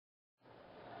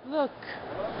Look,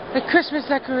 the Christmas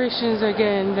decorations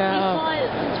again. We saw it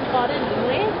since we got in, didn't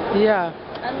we? Yeah.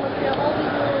 And look at all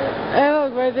these little... And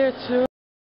look, right there too.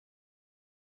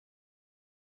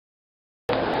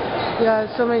 Yeah,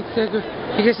 so many stickers.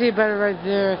 You can see it better right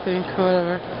there, I think, or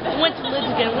whatever. We went to Lids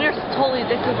again. We were totally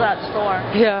addicted to that store.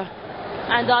 Yeah.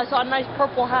 And I saw a nice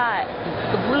purple hat.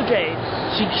 The Blue Jays.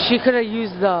 She could have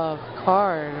used the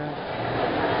card.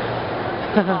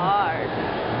 Card.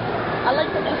 I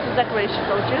like the Christmas decoration,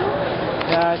 don't you?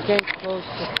 Yeah, it's getting close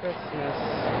to Christmas.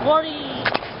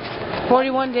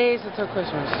 41 days until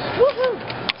Christmas. Woohoo!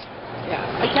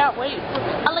 Yeah. I can't wait.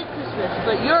 I like Christmas,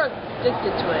 but you're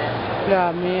addicted to it. Yeah,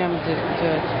 me, I'm addicted to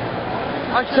it.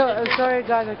 Aren't you So, addicted? sorry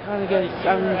guys,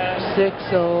 I'm sick,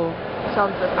 so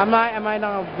Sounds good. I might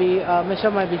not be,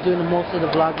 Michelle might be doing most of the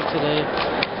vlogging today.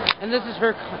 And this is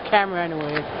her camera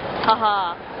anyway.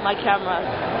 Haha, my camera.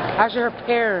 Actually, her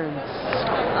parents.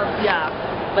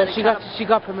 Yeah. But She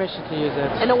got permission to use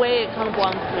it. in a way, it kind of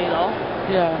belongs to me, though.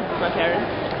 Yeah. My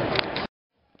parents.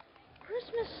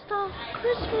 Christmas stuff.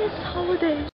 Christmas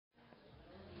holidays.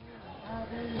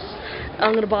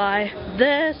 I'm gonna buy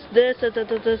this.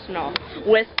 No,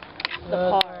 with the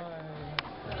card.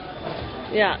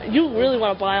 Yeah, you really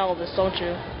want to buy all this, don't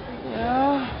you?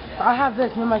 Yeah. I have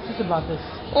this. Me and my sister bought this.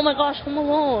 Oh my gosh, Home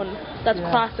Alone. That's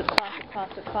Yeah. classic.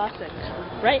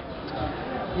 Right?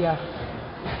 Yeah.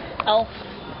 Elf.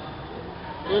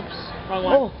 Oops, wrong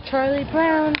one. Oh, Charlie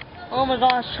Brown. Oh my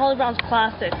gosh, Charlie Brown's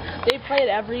classic. They play it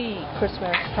every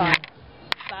Christmas time.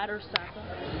 Batter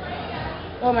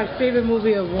Santa. Oh, my favorite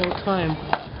movie of all time.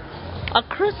 A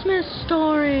Christmas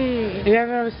Story. Have you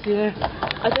ever seen it?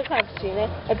 I think I've seen it.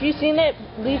 If you've seen it,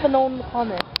 leave a note in the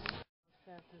comments.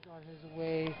 Santa's on his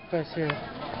way. Press here.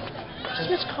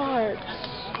 Christmas cards.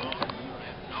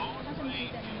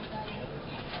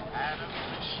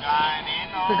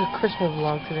 It's like a Christmas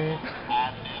vlog today.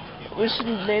 We should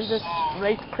name this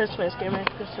Right Christmas. Game Right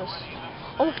Christmas.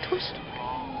 Oh, twist.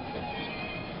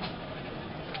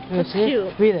 That's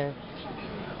cute. Read it.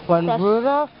 When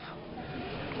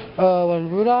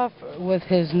Rudolph with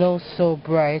his nose so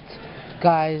bright,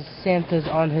 guys, Santa's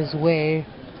on his way.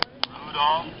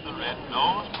 Rudolph the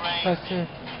red-nosed reindeer. Press here.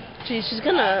 Gee, she's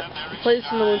gonna play this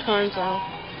a million times now.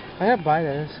 I gotta buy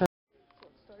this.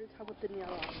 Story time with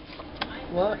Daniela.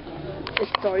 What?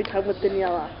 It's story time with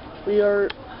Daniela. We are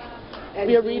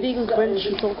reading Grinch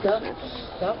Until Christmas.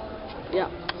 Stuff? Yeah.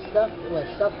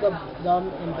 Stuff the dumb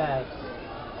in bags.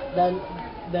 Then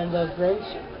the Grinch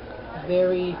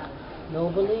very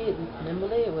nimbly,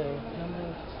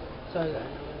 sorry,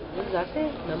 what does that say?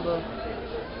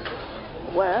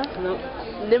 Where? No.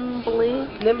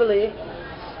 Nimbly.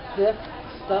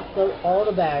 Stuffed all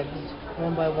the bags,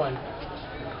 one by one,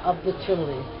 up the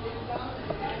chimney.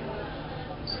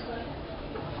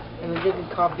 And we're drinking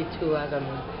coffee too as I'm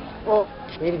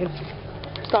reading.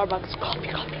 Starbucks.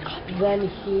 Coffee. Then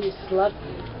he slept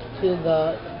to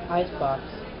the icebox.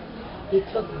 He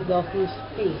took the Who's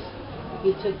feast.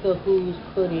 He took the Who's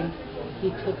pudding. He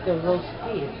took the roast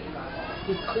beef.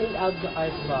 He cleaned out the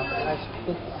icebox as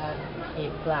quick as a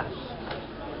flash.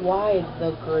 Why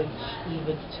the Grinch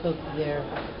even took their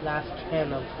last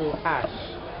can of full hash?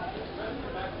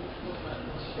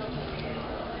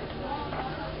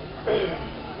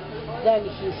 Then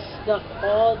he snuck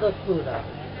all the food up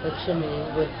the chimney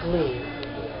with glee.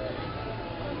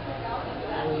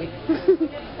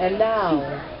 And now,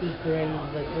 he grinned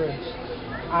the Grinch,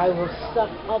 I will suck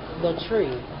up the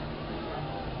tree.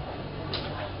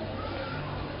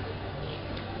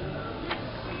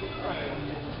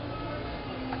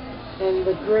 And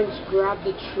the Grinch grabbed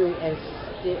the tree and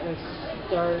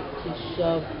started to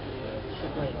shove.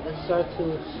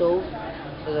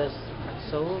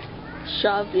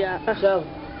 Shove, yeah. Shove.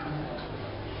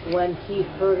 When he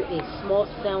heard a small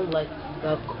sound like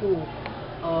the coo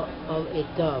of a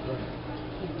dove,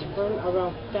 he turned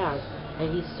around fast and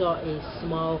he saw a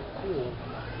small Who.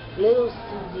 Little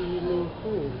Cindy knew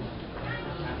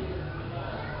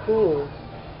Who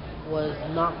was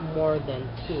not more than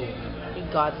 2.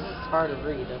 Thank God, this is hard to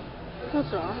read.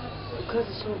 What's wrong? Because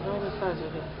it's so long and fast.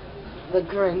 The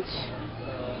Grinch.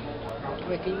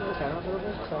 Wait, can you move that a little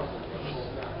bit?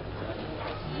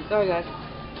 Sorry guys.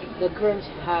 The Grinch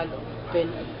had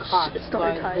been caught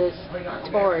by this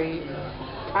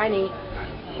tiny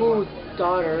Who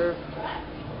daughter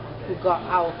who got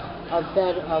out of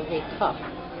bed of a cup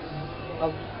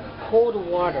of cold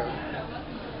water.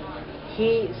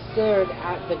 She stared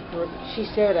at the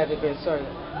Grinch. Sorry.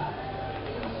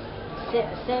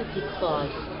 Santa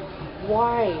Claus,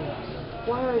 why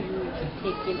are you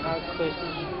taking our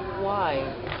Christmas? Why?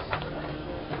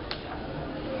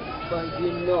 But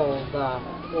you know the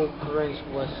old Grinch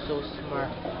was so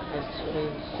smart and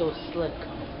so slick.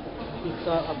 He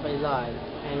thought up a lie,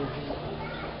 and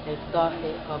thought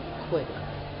it up quick.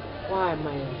 Why,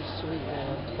 my sweet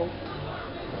little toad?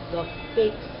 The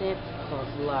fake Santa Claus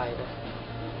lied.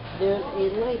 There's a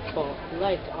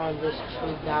light on this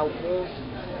tree that won't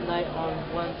light on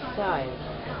one side.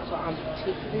 So I'm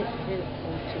taking it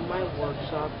into my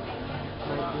workshop,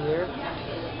 my dear.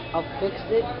 I'll fix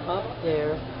it up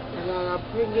there, and then I'll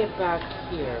bring it back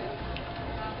here.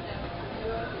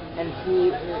 And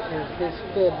his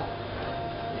fib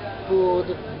fooled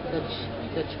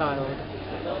the child.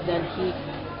 Then he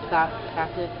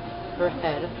patted her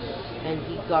head, and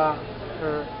he got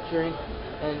her drink,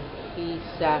 and he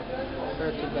sat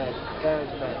her to bed.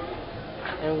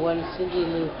 And when Cindy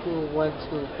Lou Who went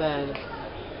to bed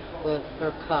with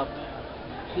her cup,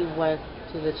 he went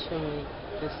to the chimney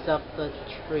and stuffed the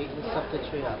tree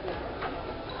up.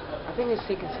 I think it's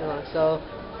taking too long, so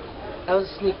that was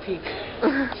a sneak peek.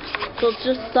 So it's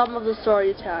just some of the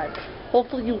story time.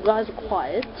 Hopefully you guys are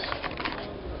quiet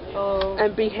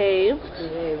and behaved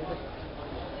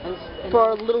And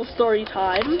for a little story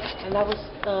time. And that was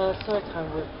story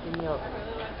time with Danielle.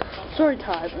 Story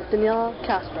time with Danielle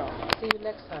Castro. See you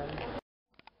next time.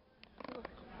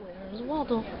 Where's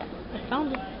Waldo? I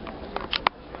found him.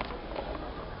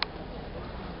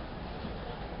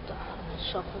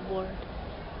 Shuffleboard.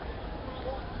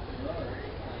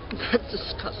 That's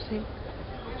disgusting.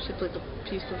 She played the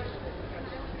piece of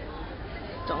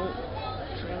don't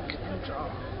drink and draw.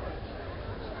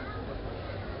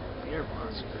 Beer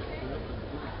monster.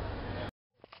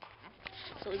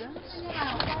 So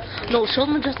that's no, show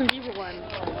them the Justin Bieber one.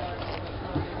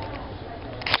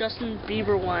 Justin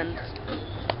Bieber one.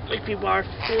 Like people are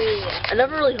fool. I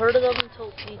never really heard of them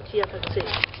until TFNC.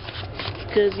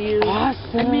 Cause you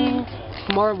awesome. I mean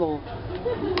Marvel.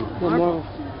 The Marvel.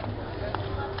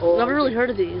 Oh, never really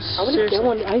heard of these. I want to get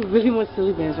one. I really want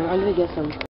silly bands. I'm gonna get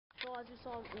some. So as you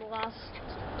saw in the last,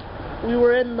 we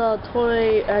were in the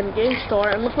toy and game store,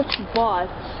 and look what she bought.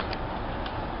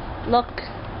 Look,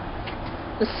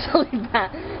 the silly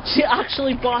band. She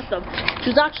actually bought them. She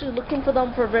was actually looking for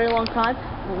them for a very long time,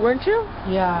 weren't you?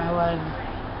 Yeah, I was.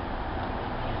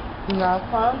 I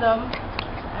found them.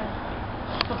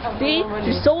 See,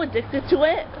 she's so addicted to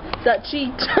it that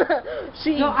she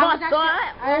bought that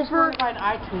over. I tried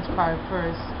iTunes card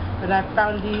first, but I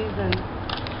found these and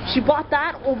she bought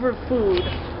that over food.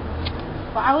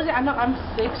 But I'm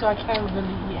sick, so I can't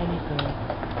really eat anything.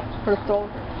 Her throat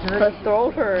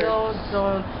hurts. No,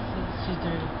 don't. She's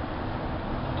dirty.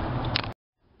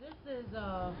 This is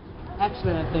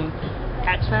X-Men, I think.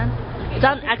 X-Men? Is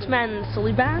that an X-Men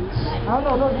silly bands? I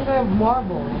don't know. No, these are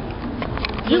Marvel.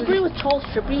 Do you agree with Charles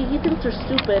Trippy? He thinks they're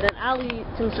stupid, and Ali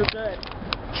thinks they're good.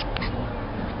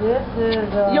 This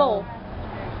is Yo.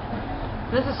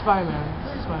 This is Spider-Man.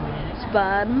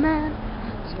 Spider-Man.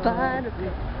 Spider-Man.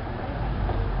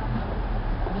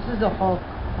 This is the Hulk,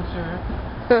 for sure.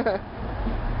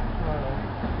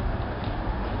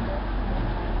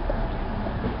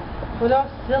 Well,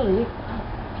 that's silly.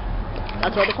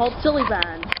 That's why they're called silly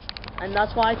bands. And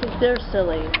that's why I think they're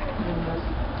silly.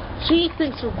 She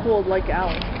thinks they're cool, like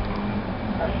Alex.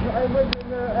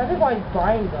 Everybody's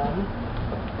buying them.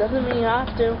 Doesn't mean you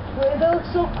have to. Wait, they look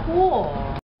so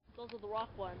cool. Those are the rock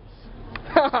ones.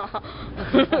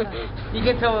 You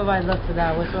can tell me by look to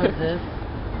that. Which one is this?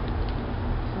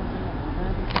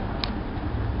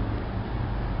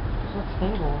 It's a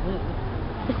table.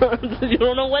 You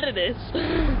don't know what it is.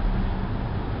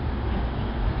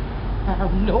 I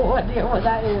have no idea what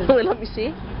that is. Wait, let me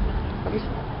see.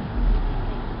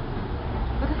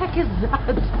 What the heck is that?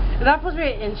 Is that supposed to be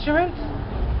insurance?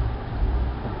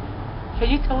 Can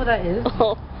you tell what that is?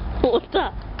 Oh, what's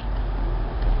that?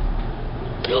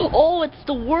 Oh, it's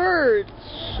the words.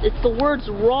 It's the words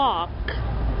rock.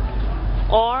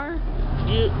 R-U-O-C-K,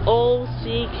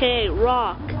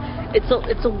 rock. It's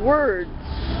a words.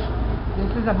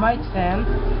 This is a mic stand.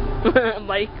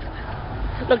 Mike.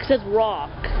 Look, it says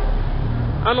rock.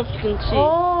 I don't know if you can see.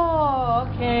 Oh,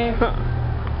 okay.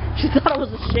 She thought it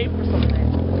was a shape or something.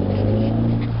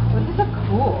 But these are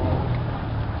cool.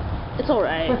 It's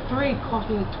alright. For 3 it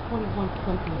cost me 21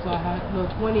 something, so I had, no,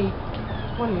 20,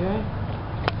 right?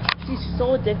 She's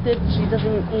so addicted, she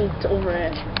doesn't eat over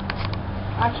it.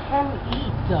 I can't eat.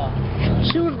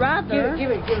 She would rather... Give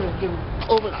it.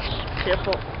 Oh my gosh,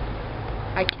 careful.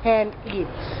 I can't eat.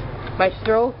 My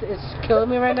throat is killing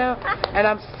me right now, and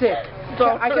I'm sick.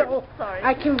 Sorry.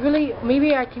 I can really,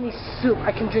 maybe I can eat soup.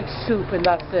 I can drink soup, and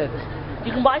that's it.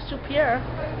 You can buy soup here.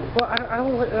 Well, I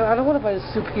don't want to buy the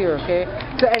soup here, okay?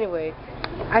 So anyway,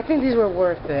 I think these were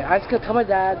worth it. I just could tell my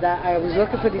dad that I was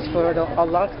looking for these for a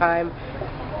long time,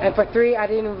 and for 3, I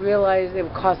didn't realize it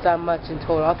would cost that much in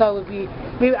total. I thought it would be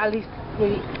maybe at least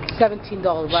 $17. She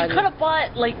could have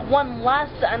bought like one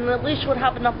less, and at least would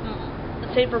have enough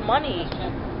to save her money.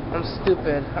 I'm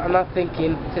stupid. I'm not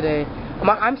thinking today.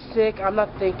 I'm sick. I'm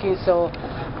not thinking, so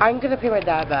I'm gonna pay my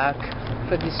dad back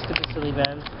for these stupid silly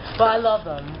bands. But I love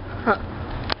them.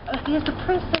 Here's the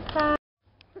princess hat.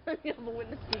 You have a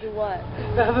witness to do what?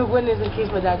 I have a witness in case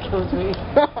my dad kills me.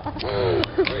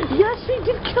 Yes, he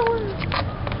did kill her.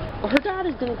 Her dad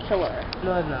is gonna kill her.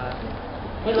 No, it's not.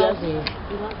 He loves me.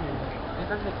 He loves me. He's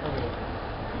not gonna kill me.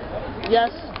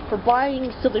 Yes, for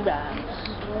buying silly bags.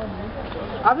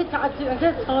 I'm just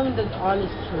telling him the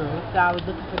honest truth that I was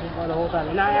looking for this all the whole time,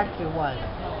 and I actually was.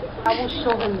 I won't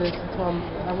show him this until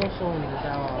I won't show him this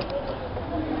at all.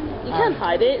 You can't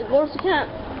hide it. Of course, you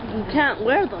can't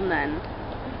wear them then.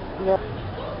 Yeah.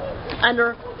 And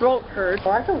her throat hurts.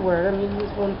 I can wear them. Use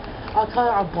this one. I'll tell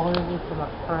him I borrowed it from a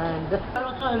friend.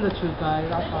 I'll tell him the truth, guys.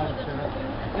 I'll tell him the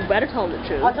truth. You better tell him the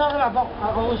truth. I'll tell him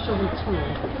I'll always show him two.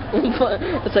 But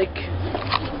it's like,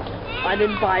 I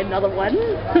didn't buy another one.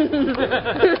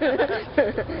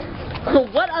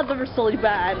 What other silly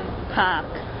band pack?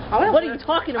 What are you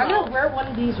talking about? I'm gonna wear one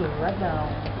of these right now.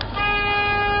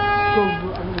 I'm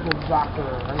gonna go rocker.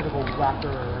 I'm gonna go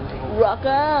rocker.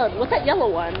 Rocker. What's that yellow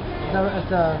one?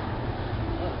 It's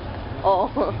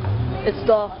Oh, it's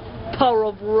the power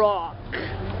of rock.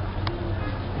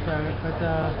 Sorry, but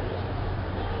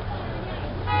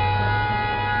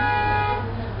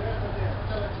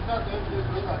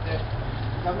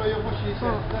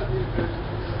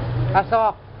that's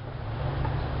all.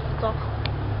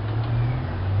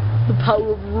 The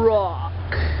power of rock.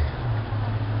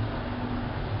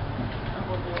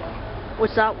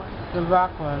 What's that one? The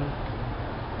rock one.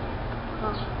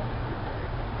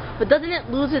 But doesn't it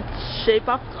lose its shape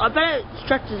up? I bet it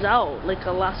stretches out like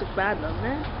elastic band, doesn't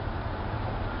it?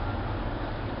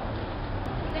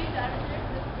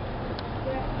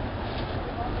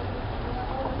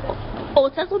 Oh,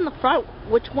 it says on the front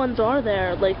which ones are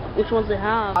there, like which ones they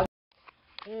have.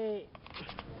 Hey.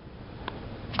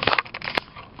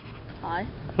 Hi.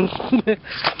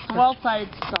 We're outside,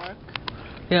 it's dark.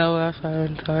 Yeah, we're outside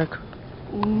in dark.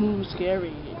 Ooh,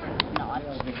 scary. Not.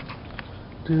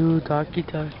 Dude, darky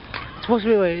dark. It's supposed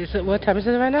to be, wait, what time is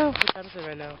it right now? What time is it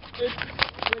right now? It's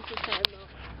winter time now.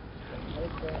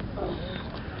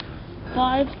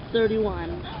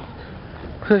 5:31.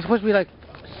 So it's supposed to be like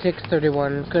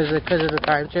 6:31 because of the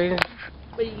time change.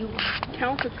 But you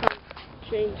count the time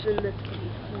change in this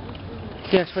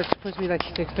case. Yes, but it's supposed to be like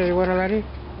 6:31 already.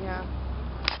 Yeah.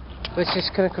 But it's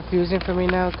just kind of confusing for me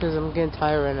now because I'm getting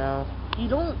tired right now. You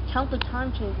don't count the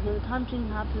time change. When the time change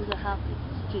happens, it happens.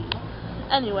 Gee.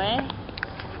 Anyway.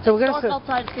 So we're gonna.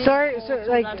 Sorry,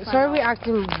 we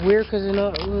acting weird because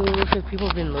because people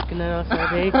have been looking at us all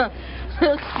day.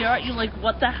 Stare at you like,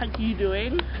 what the heck are you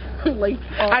doing? Like.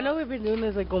 I know we've been doing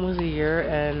this like almost a year,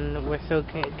 and we're still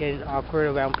getting awkward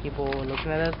around people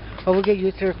looking at us. But we'll get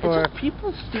used to it for. It's just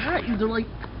people stare at you. They're like,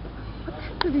 what the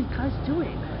heck are these guys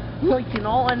doing? Like, you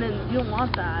know, and then you don't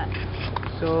want that.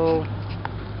 So.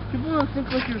 People don't think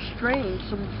like you're strange,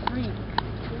 some freak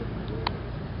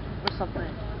or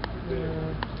something.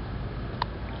 Yeah.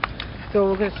 So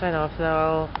we're gonna sign off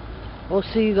now. We'll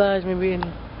see you guys maybe in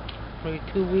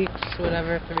 2 weeks,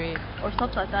 whatever, 3. Or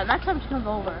something like that. Next time she comes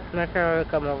over. Next time I'll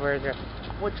come over.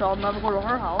 Which I'll never go to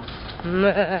her house.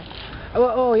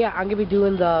 Oh yeah, I'm gonna be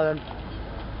doing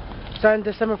starting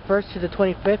December 1st to the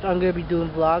 25th. I'm gonna be doing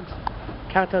vlogs,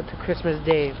 countdown to Christmas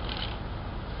Day.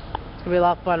 It's gonna be a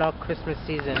lot of fun all Christmas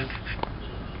season.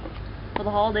 For the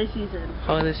holiday season.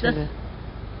 Holiday season.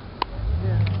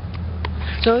 Yeah.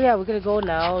 So yeah, we're gonna go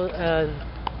now.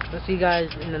 We'll see you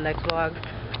guys in the next vlog.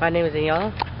 My name is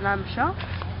Daniela. And I'm Michelle.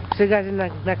 See you guys in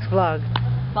the next vlog.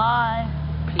 Bye.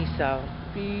 Peace out.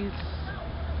 Peace.